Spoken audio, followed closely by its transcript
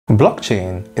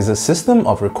Blockchain is a system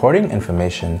of recording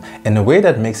information in a way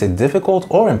that makes it difficult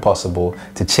or impossible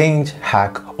to change,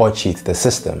 hack, or cheat the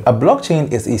system. A blockchain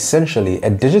is essentially a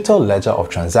digital ledger of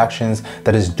transactions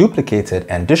that is duplicated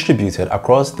and distributed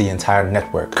across the entire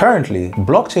network. Currently,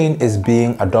 blockchain is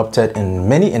being adopted in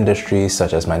many industries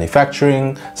such as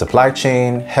manufacturing, supply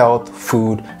chain, health,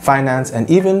 food, finance, and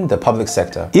even the public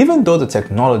sector. Even though the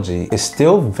technology is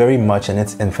still very much in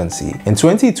its infancy, in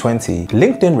 2020,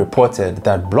 LinkedIn reported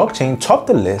that blockchain topped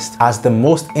the list as the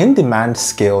most in-demand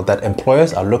skill that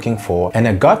employers are looking for, and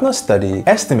a Gartner study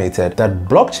estimated that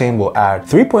blockchain will add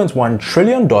 $3.1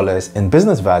 trillion in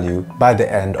business value by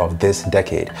the end of this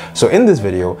decade. So in this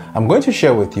video, I'm going to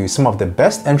share with you some of the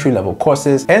best entry-level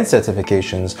courses and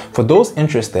certifications for those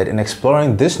interested in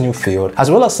exploring this new field, as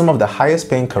well as some of the highest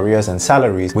paying careers and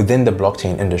salaries within the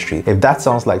blockchain industry. If that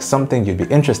sounds like something you'd be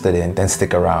interested in, then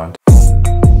stick around.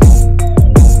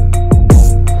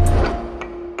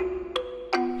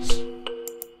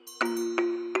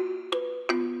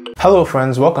 Hello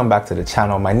friends, welcome back to the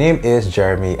channel. My name is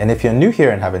Jeremy, and if you're new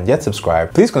here and haven't yet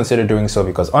subscribed, please consider doing so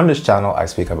because on this channel I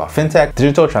speak about fintech,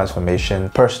 digital transformation,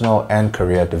 personal and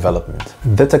career development.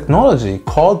 The technology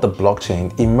called the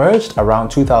blockchain emerged around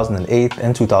 2008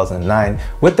 and 2009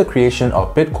 with the creation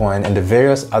of Bitcoin and the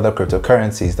various other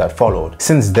cryptocurrencies that followed.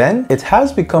 Since then, it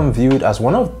has become viewed as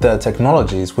one of the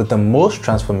technologies with the most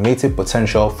transformative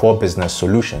potential for business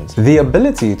solutions. The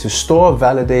ability to store,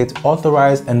 validate,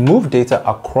 authorize, and move data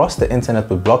across the internet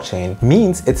with blockchain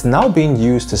means it's now being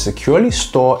used to securely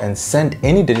store and send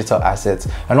any digital assets,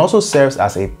 and also serves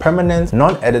as a permanent,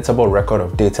 non-editable record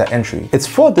of data entry. It's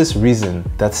for this reason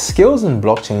that skills in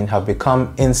blockchain have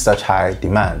become in such high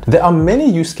demand. There are many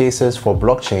use cases for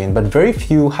blockchain, but very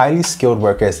few highly skilled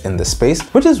workers in the space,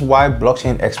 which is why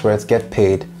blockchain experts get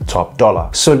paid top dollar.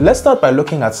 So let's start by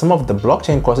looking at some of the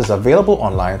blockchain courses available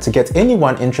online to get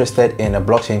anyone interested in a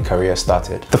blockchain career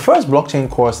started. The first blockchain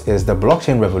course is the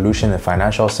Blockchain Revolution in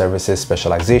Financial Services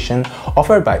Specialization,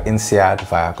 offered by INSEAD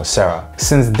via Coursera.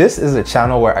 Since this is a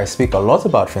channel where I speak a lot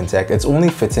about fintech, it's only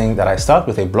fitting that I start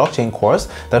with a blockchain course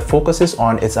that focuses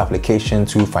on its application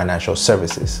to financial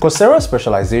services. Coursera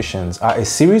Specializations are a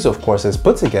series of courses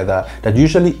put together that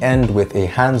usually end with a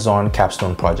hands-on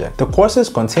capstone project. The courses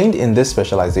contained in this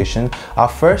specialization are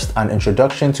first an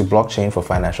introduction to blockchain for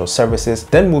financial services,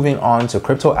 then moving on to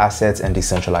crypto assets and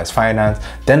decentralized finance,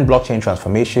 then blockchain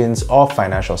transformations of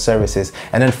financial services,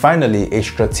 and then finally a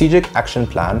strategic action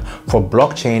plan for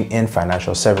blockchain in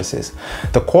financial services.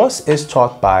 The course is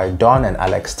taught by Don and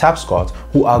Alex Tapscott,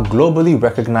 who are globally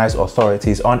recognized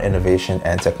authorities on innovation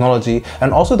and technology,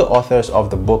 and also the authors of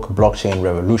the book Blockchain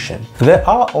Revolution. There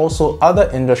are also other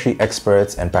industry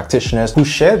experts and practitioners who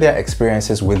share their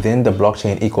experiences within the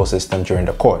blockchain ecosystem during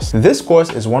the course. This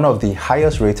course is one of the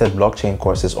highest rated blockchain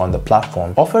courses on the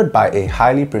platform, offered by a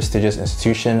highly prestigious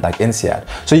institution like INSEAD,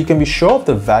 so you can be sure of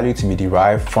the value to be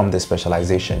derived from this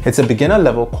specialization. It's a beginner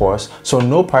level course, so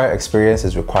no prior experience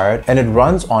is required, and it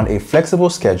runs on a flexible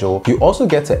schedule. You also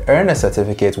get to earn a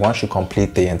certificate once you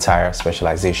complete the entire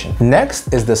specialization.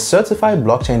 Next is the Certified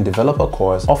Blockchain Developer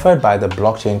course offered by the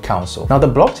Blockchain Council. Now, the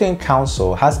Blockchain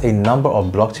Council has a number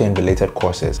of blockchain related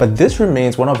courses, but this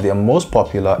remains one of their most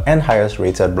popular and highest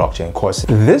rated blockchain courses.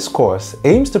 This course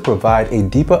aims to provide a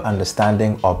deeper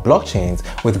understanding of blockchains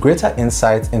with greater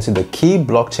insights into the key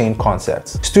blockchain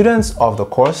concepts. Students of the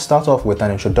course start off with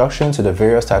an introduction to the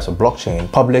various types of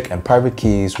blockchain, public and private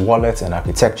keys, wallets, and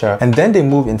architecture, and then they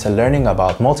move into learning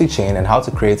about multi-chain and how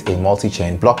to create a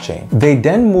multi-chain blockchain. They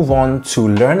then move on to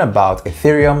learn about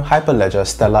Ethereum, Hyperledger,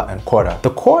 Stellar, and Corda.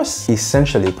 The course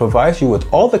essentially provides you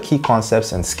with all the key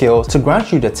concepts and skills to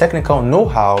grant you the technical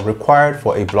know-how required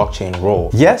for a blockchain role.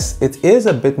 Yes, it is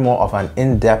a bit more of an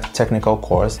in-depth technical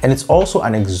course, and it's also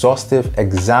an exhaustive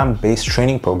exam-based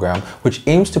training program which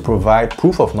aims to provide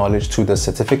proof of knowledge to the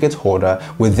certificate holder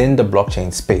within the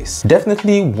blockchain space.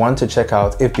 Definitely one to check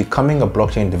out if becoming a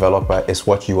blockchain developer is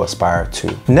what you aspire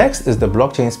to. Next is the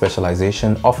Blockchain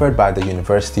Specialization offered by the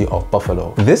University of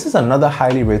Buffalo. This is another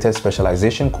highly rated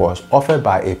specialization course offered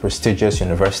by a prestigious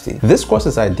university. This course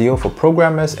is ideal for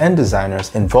programmers and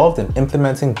designers involved in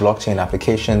implementing blockchain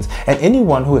applications and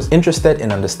anyone who is interested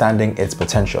in understanding its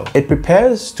potential. It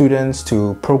prepares students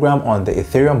to program on the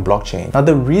Ethereum blockchain. Now,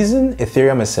 the reason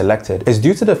Ethereum is selected is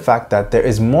due to the fact that there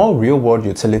is more real-world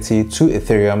utility to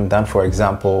Ethereum than, for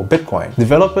example, Bitcoin.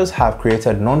 Developers have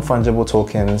created non-fungible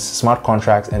tokens, smart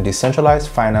contracts, and decentralized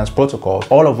finance protocols,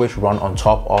 all of which run on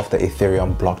top of the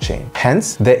Ethereum blockchain.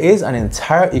 Hence, there is an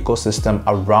entire ecosystem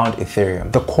around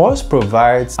Ethereum. The course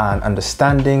provides an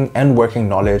understanding and working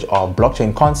knowledge of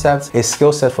blockchain concepts, a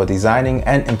skill set for designing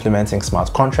and implementing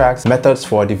smart contracts, methods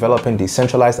for developing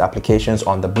decentralized applications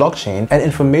on the blockchain, and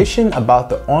information about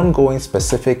the ongoing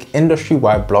specific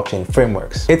industry-wide blockchain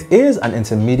frameworks. It is an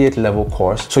intermediate level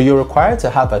course, so you're required to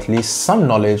have at least some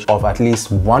knowledge of at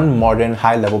least one modern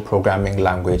high-level programming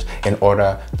language in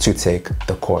order to take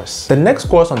the course. The next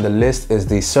course on the list is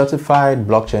the Certified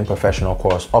Blockchain Professional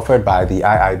course offered by the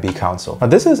IIB Council. Now,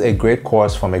 this is a great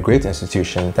course from a great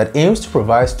institution that aims to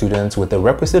provide students with the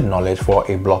requisite knowledge for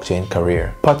a blockchain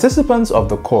career. Participants of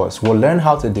the course will learn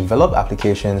how to develop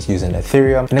applications using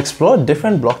Ethereum and explore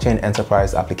different blockchain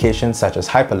enterprise applications such as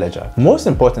Hyperledger. Most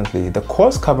importantly, the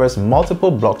course covers multiple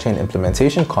blockchain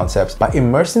implementation concepts by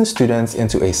immersing students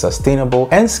into a sustainable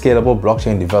and scalable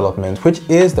blockchain development, which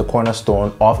is the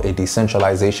cornerstone of a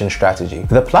decentralization strategy.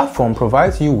 The platform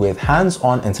provides you with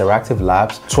hands-on interactive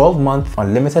labs, 12-month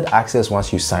unlimited access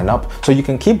once you sign up, so you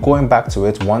can keep going back to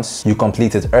it once you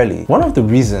complete it early. One of the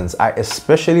reasons I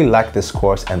especially like this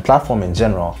course and platform in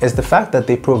general is the fact that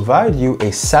they provide you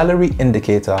a salary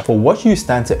indicator for what you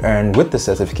stand to earn with the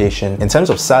certification in terms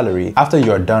of salary after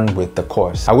you're done with the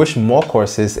course. I wish more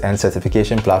courses and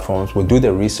certification platforms would do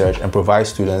their research and provide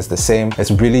students the same.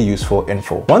 It's really useful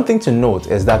info. One thing to note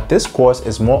is that this course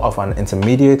is more of an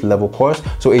intermediate level course,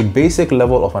 so a basic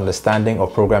level of understanding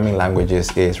of programming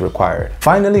languages is required.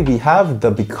 Finally, we have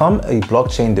the Become a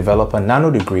Blockchain Developer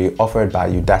NanoDegree offered by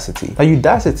Udacity. Now,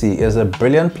 Udacity is a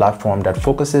brilliant platform that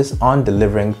focuses on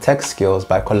delivering tech skills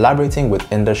by collaborating with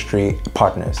industry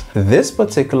partners. This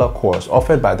particular course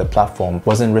offered by the platform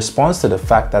was in response to the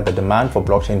fact that the demand for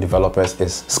blockchain developers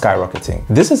is skyrocketing.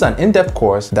 This is an in-depth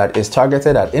course that is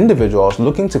targeted at individuals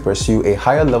looking to pursue a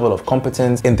higher level of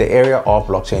competence in the area of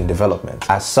blockchain development.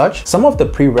 As such, some of the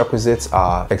prerequisites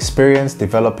are experience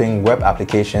developing web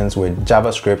applications with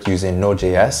JavaScript using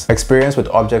Node.js, experience with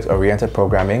object-oriented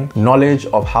programming, knowledge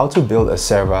of how to build a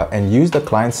server and use the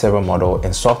client-server model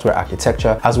in software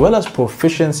architecture, as well as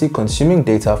proficiency consuming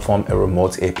data from a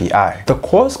remote API. The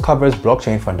course covers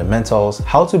blockchain fundamentals,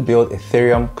 how to build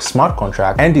Ethereum smart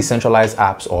contracts and decentralized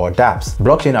apps or dApps,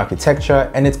 blockchain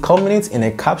architecture, and it culminates in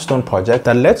a capstone project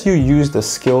that lets you use the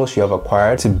skills you have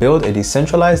acquired to build a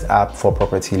decentralized app for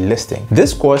property listing.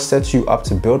 This course sets you up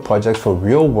to build projects for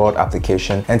real-world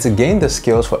application and to gain the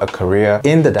skills for a career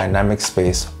in the dynamic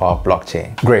space of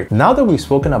blockchain. Great. Now that we've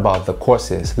spoken about the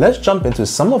courses, let's jump into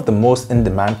some of the most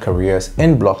in-demand careers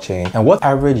in blockchain and what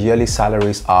average yearly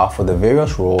salaries are for the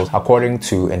various roles according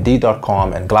to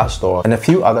Indeed.com and Glassdoor and a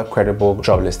few other credible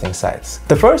job listing sites.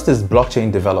 The first is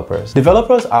blockchain developers.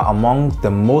 Developers are among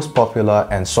the most popular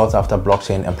and sought after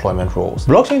blockchain employment roles.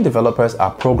 Blockchain developers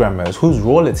are programmers whose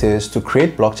role it is to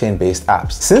create blockchain-based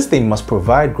apps. Since they must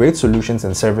provide great solutions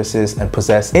and services and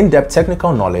possess in-depth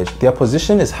technical knowledge, their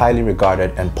position is highly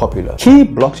regarded and popular. Key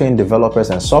blockchain developers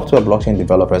and software blockchain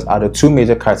developers are the two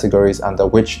major categories under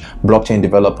which blockchain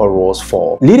developer roles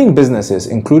fall. Leading businesses,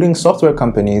 including software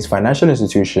companies, financial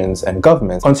institutions, and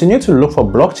governments, continue to look for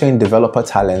blockchain developer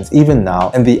talent even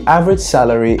now, and the average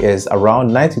salary is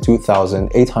around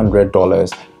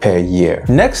 $92,800 per year.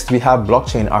 Next, we have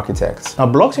blockchain architects. Now,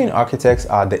 blockchain architects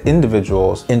are the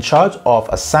individuals in charge of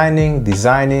assigning,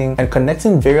 designing, and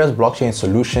connecting various blockchain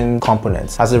solution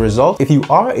components. As a result, if you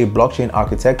are a blockchain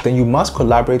architect, then you must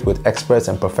collaborate with experts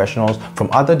and professionals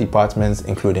from other departments,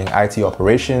 including IT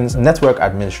operations, network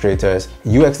administrators,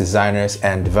 UX designers,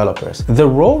 and developers. The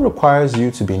role requires you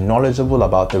to be knowledgeable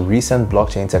about the recent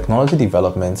blockchain technology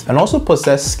developments and also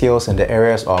possess skills in the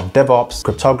areas of DevOps,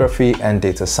 cryptography, and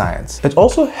data science. It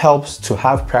also helps to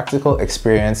have practical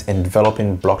experience in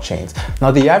developing blockchains.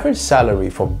 Now, the average salary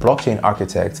for blockchain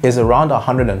architects is around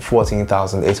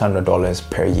 $114,800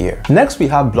 per year. Next, we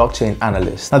have blockchain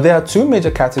analysts. Now, there are two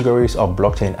major categories of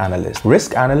blockchain analysts: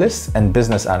 risk analysts and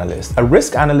business analysts. A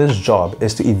risk analyst's job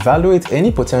is to evaluate any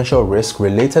potential risk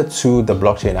related to the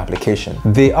blockchain application.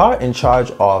 They are in charge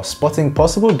of spotting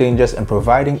possible dangers and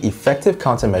providing effective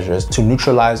countermeasures to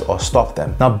neutralize or stop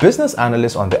them. Now, business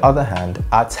analysts, on the other hand,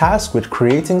 are tasked with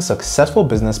creating successful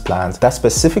business plans that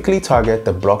specifically target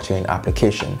the blockchain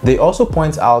application. They also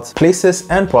point out places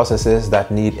and processes that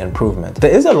need improvement.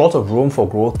 There is a lot of room for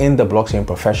growth in the blockchain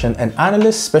profession, and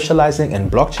analysts specializing in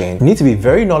blockchain need to be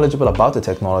very knowledgeable about the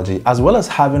technology as well as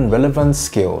having relevant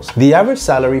skills. The average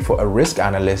salary for a risk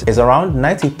analyst is around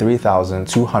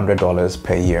 $93,200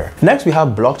 per year. Next, we have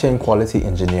blockchain quality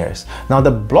engineers. Now,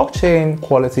 the blockchain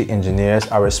quality engineers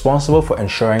are responsible for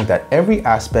ensuring that every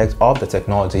aspect of the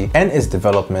technology and its development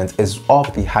development is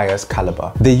of the highest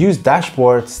caliber. They use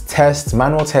dashboards, tests,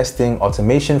 manual testing,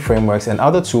 automation frameworks, and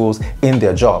other tools in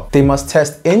their job. They must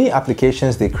test any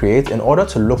applications they create in order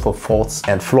to look for faults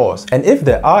and flaws. And if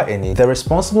there are any, the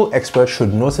responsible expert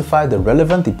should notify the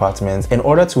relevant department in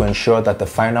order to ensure that the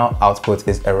final output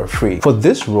is error-free. For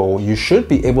this role, you should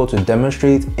be able to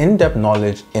demonstrate in-depth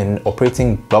knowledge in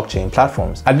operating blockchain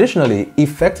platforms. Additionally,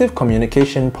 effective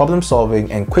communication,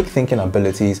 problem-solving, and quick thinking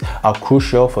abilities are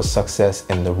crucial for success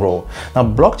in the role. Now,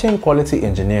 blockchain quality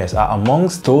engineers are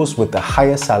amongst those with the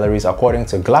highest salaries according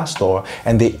to Glassdoor,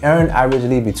 and they earn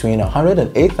averagely between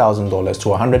 $108,000 to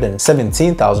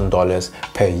 $117,000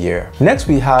 per year. Next,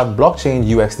 we have blockchain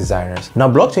UX designers. Now,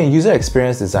 blockchain user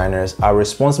experience designers are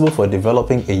responsible for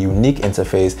developing a unique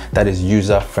interface that is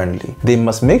user-friendly. They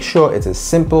must make sure it is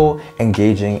simple,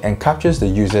 engaging, and captures the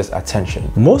user's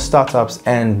attention. Most startups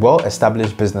and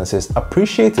well-established businesses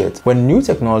appreciate it when new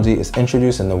technology is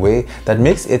introduced in a way that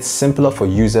makes it simpler for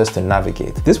users to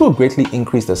navigate. This will greatly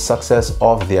increase the success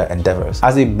of their endeavors.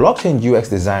 As a blockchain UX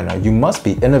designer, you must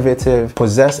be innovative,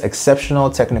 possess exceptional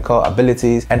technical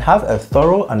abilities, and have a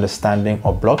thorough understanding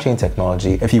of blockchain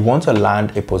technology if you want to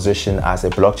land a position as a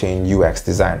blockchain UX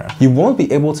designer. You won't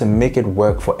be able to make it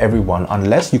work for everyone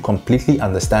unless you completely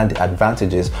understand the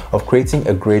advantages of creating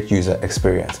a great user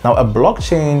experience. Now, a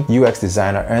blockchain UX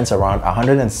designer earns around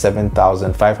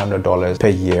 $107,500 per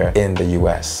year in the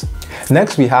US.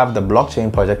 Next, we have the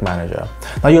blockchain project manager.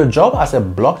 Now, your job as a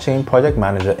blockchain project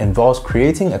manager involves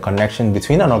creating a connection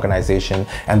between an organization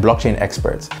and blockchain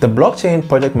experts. The blockchain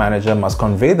project manager must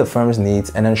convey the firm's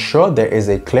needs and ensure there is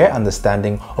a clear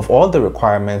understanding of all the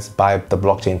requirements by the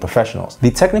blockchain professionals.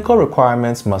 The technical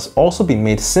requirements must also be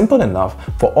made simple enough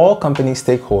for all company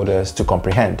stakeholders to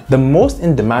comprehend. The most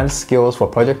in-demand skills for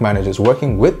project managers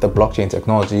working with the blockchain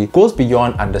technology goes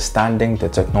beyond understanding the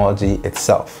technology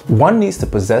itself. One needs to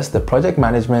possess the project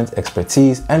management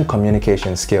expertise and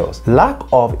communication skills. Lack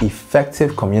of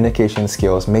effective communication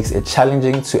skills makes it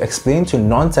challenging to explain to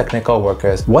non-technical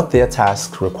workers what their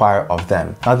tasks require of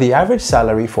them. Now, the average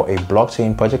salary for a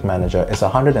blockchain project manager is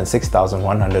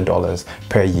 $106,100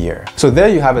 per year. So there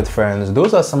you have it, friends.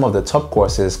 Those are some of the top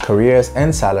courses, careers,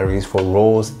 and salaries for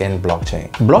roles in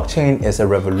blockchain. Blockchain is a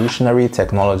revolutionary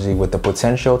technology with the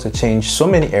potential to change so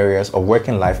many areas of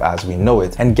working life as we know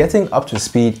it, and getting up to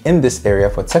speed in this area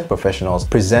for tech professionals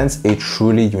presents a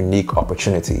truly unique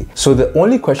opportunity. So the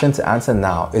only question to answer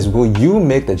now is, will you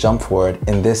make the jump forward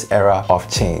in this era of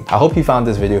change? I hope you found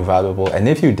this video valuable, and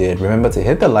if you did, remember to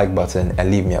hit the like button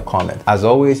and leave me a comment. As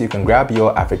always, you can grab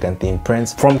your African themed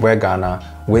prints from Wear Ghana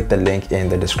with the link in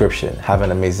the description. Have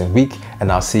an amazing week, and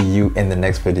I'll see you in the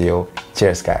next video.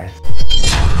 Cheers, guys.